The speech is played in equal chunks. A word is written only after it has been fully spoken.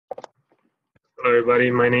Hello, everybody.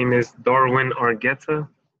 My name is Darwin Argueta,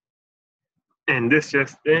 and this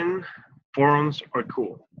just in: forums are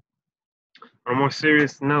cool. On a more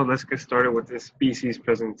serious note, let's get started with this species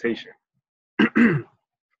presentation. For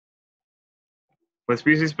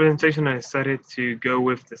species presentation, I decided to go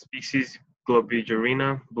with the species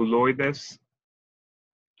Globigerina bulloides.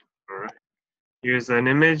 All right. Here's an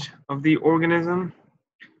image of the organism.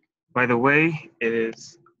 By the way, it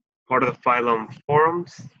is part of the phylum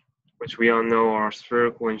Forums, which we all know are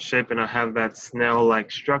spherical in shape and have that snail-like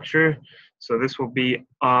structure. So this will be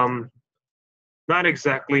not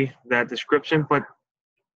exactly that description, but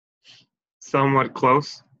somewhat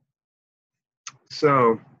close.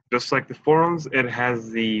 So just like the forums, it has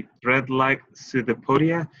the thread-like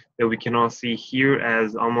pseudopodia that we can all see here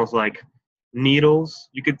as almost like needles,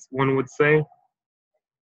 one would say,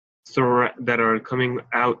 so that are coming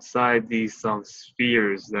outside these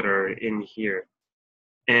spheres that are in here.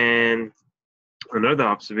 And another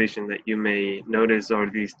observation that you may notice are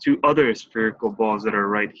these two other spherical balls that are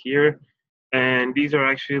right here. And these are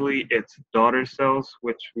actually its daughter cells,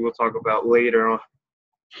 which we will talk about later on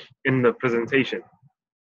in the presentation.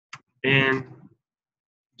 And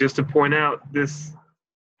just to point out, this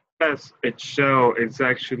its shell is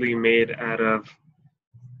actually made out of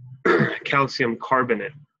calcium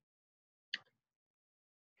carbonate.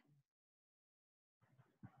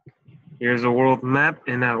 Here's a world map,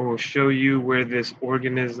 and I will show you where this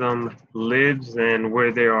organism lives and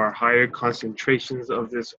where there are higher concentrations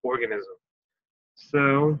of this organism.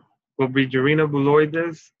 So, Globigerina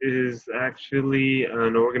bulloides is actually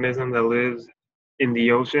an organism that lives in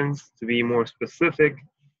the oceans. To be more specific,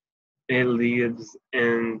 it lives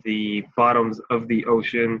in the bottoms of the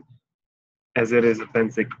ocean, as it is a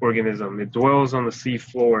benthic organism. It dwells on the sea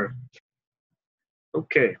floor.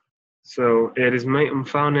 Okay, so it is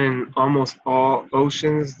found in almost all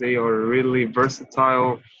oceans. They are really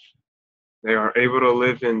versatile. They are able to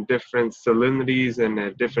live in different salinities and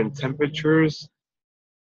at different temperatures,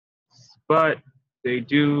 but they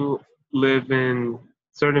do live in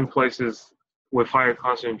certain places with higher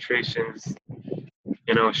concentrations,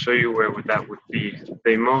 and I'll show you where that would be.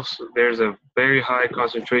 There's a very high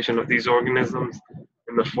concentration of these organisms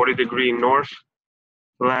in the 40-degree north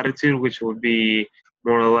latitude, which would be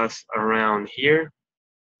more or less around here,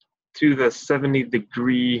 to the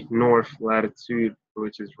 70-degree north latitude,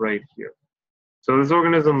 which is right here. So this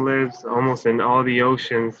organism lives almost in all the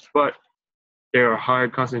oceans, but there are higher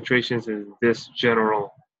concentrations in this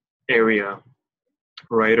general area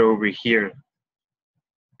right over here.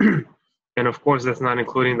 And of course, that's not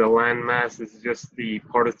including the land mass. It's just the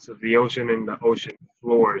parts of the ocean and the ocean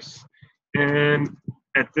floors. And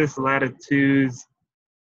at this latitude,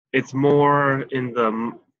 it's more in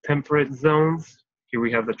the temperate zones. Here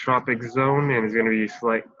we have the tropic zone, and it's going to be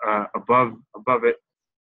slight above it,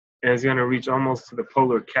 and it's going to reach almost to the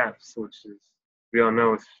polar caps, which is, we all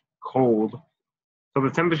know, it's cold. So the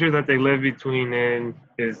temperature that they live between in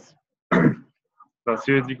is about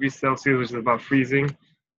 0 degrees Celsius, which is about freezing,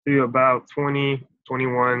 to about 20,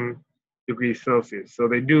 21 degrees Celsius. So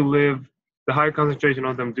they do live, the higher concentration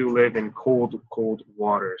of them do live in cold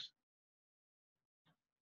waters.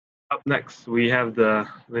 Up next, we have the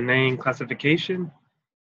Linnaean classification.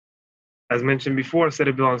 As mentioned before, I said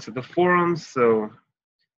it belongs to the forums. So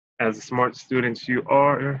as a smart student you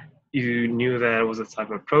are, you knew that it was a type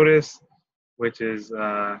of protist, which is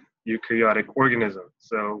eukaryotic organism.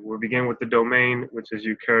 So we'll begin with the domain, which is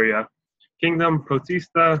Eukarya. Kingdom,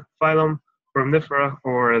 Protista, phylum, Foramifera,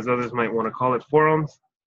 or as others might want to call it, forums.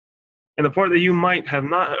 And the part that you might have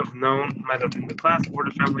not have known might have been the class, order,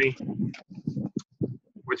 family,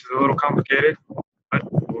 which is a little complicated, but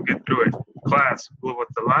we'll get through it. Class,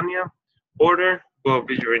 Globigerina. Order,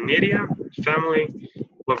 Globigerinaria. Family,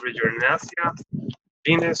 Globigerinaceae.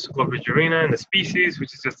 Genus, Globigerina, and the species,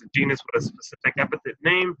 which is just a genus with a specific epithet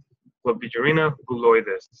name, Globigerina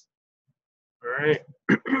bulloides. All right.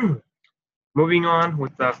 Moving on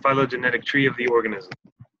with the phylogenetic tree of the organism.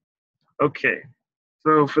 Okay,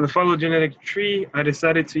 so for the phylogenetic tree, I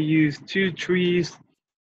decided to use two trees.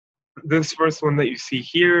 This first one that you see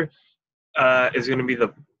here is going to be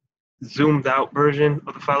the zoomed out version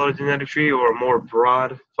of the phylogenetic tree, or a more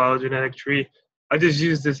broad phylogenetic tree. I just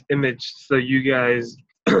used this image so you guys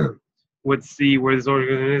would see where this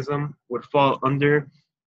organism would fall under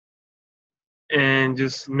and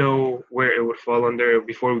just know where it would fall under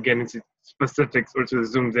before we get into specifics or to the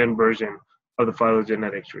zoomed in version of the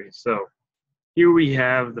phylogenetic tree. So here we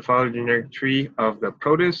have the phylogenetic tree of the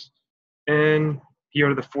protist, and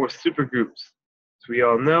here are the four supergroups. So we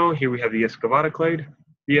all know, here we have the excavata clade,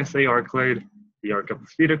 the SA clade, the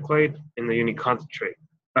Archaeopsida clade, and the uniconcentrate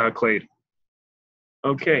clade.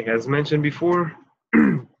 Okay, as mentioned before,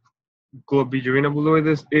 Globigerina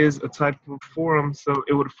bulloides is a type of forum, so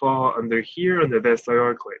it would fall under here under the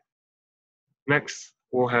SIR clade. Next,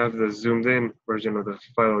 we'll have the zoomed in version of the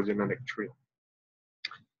phylogenetic tree.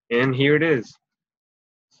 And here it is.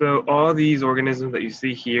 So all these organisms that you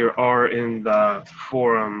see here are in the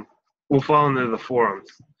forum, will fall under the forums.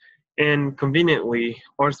 And conveniently,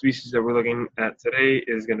 our species that we're looking at today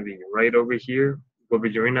is going to be right over here,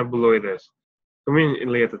 Globigerina bulloides,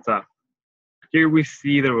 conveniently at the top. Here we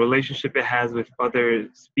see the relationship it has with other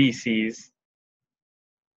species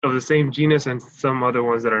of the same genus and some other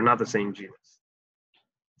ones that are not the same genus.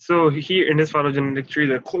 So here in this phylogenetic tree,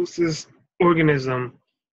 the closest organism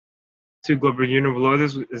to Globigerina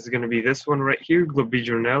bulloides is going to be this one right here,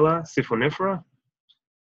 Globigerinella siphonifera.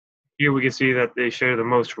 Here we can see that they share the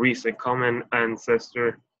most recent common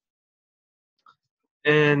ancestor.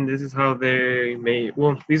 And this is how they may,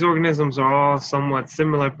 well, these organisms are all somewhat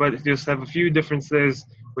similar, but just have a few differences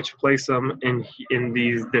which place them in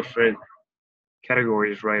these different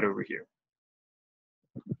categories right over here.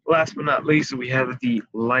 Last but not least, we have the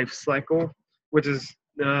life cycle, which is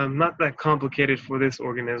not that complicated for this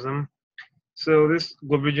organism. So this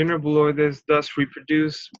Globigerina bulloides does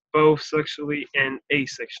reproduce both sexually and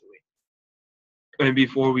asexually. And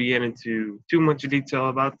before we get into too much detail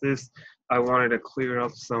about this, I wanted to clear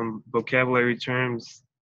up some vocabulary terms.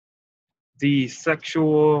 The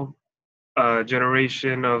sexual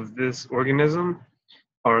generation of this organism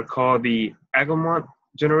are called the agamont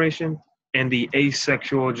generation, and the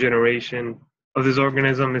asexual generation of this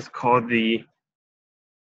organism is called the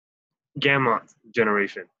gamont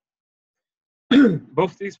generation.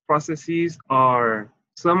 Both these processes are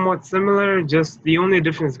somewhat similar, just the only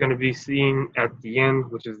difference is going to be seen at the end,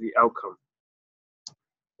 which is the outcome.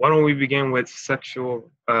 Why don't we begin with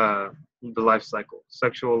the life cycle,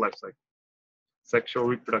 sexual life cycle, sexual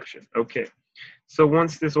reproduction. Okay, so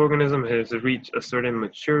once this organism has reached a certain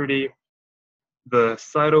maturity, the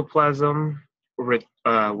cytoplasm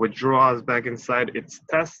withdraws back inside its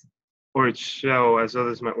test or its shell, as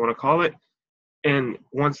others might want to call it. And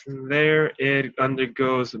once there, it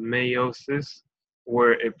undergoes meiosis,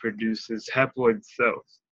 where it produces haploid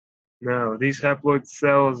cells. Now, these haploid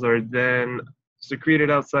cells are then secreted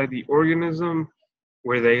outside the organism,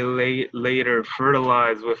 where they later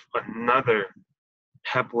fertilize with another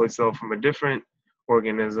haploid cell from a different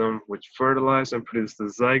organism, which fertilize and produce the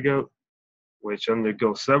zygote, which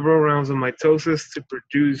undergo several rounds of mitosis to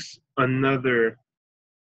produce another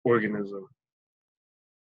organism.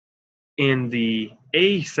 In the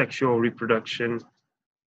asexual reproduction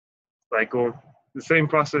cycle, the same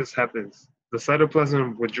process happens. The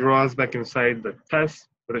cytoplasm withdraws back inside the test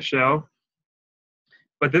or the shell,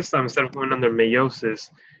 but this time, instead of going under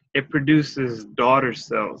meiosis, it produces daughter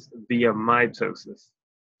cells via mitosis.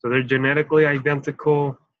 So they're genetically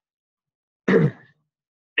identical.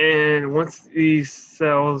 And once these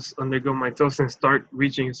cells undergo mitosis and start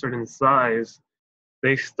reaching a certain size,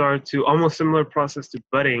 they start to, almost similar process to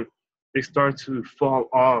budding, they start to fall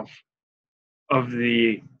off of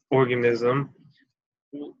the organism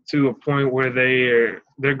to a point where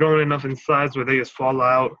they're growing enough in size where they just fall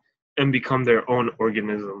out and become their own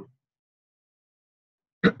organism.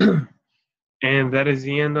 And that is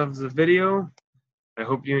the end of the video. I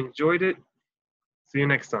hope you enjoyed it. See you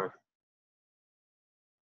next time.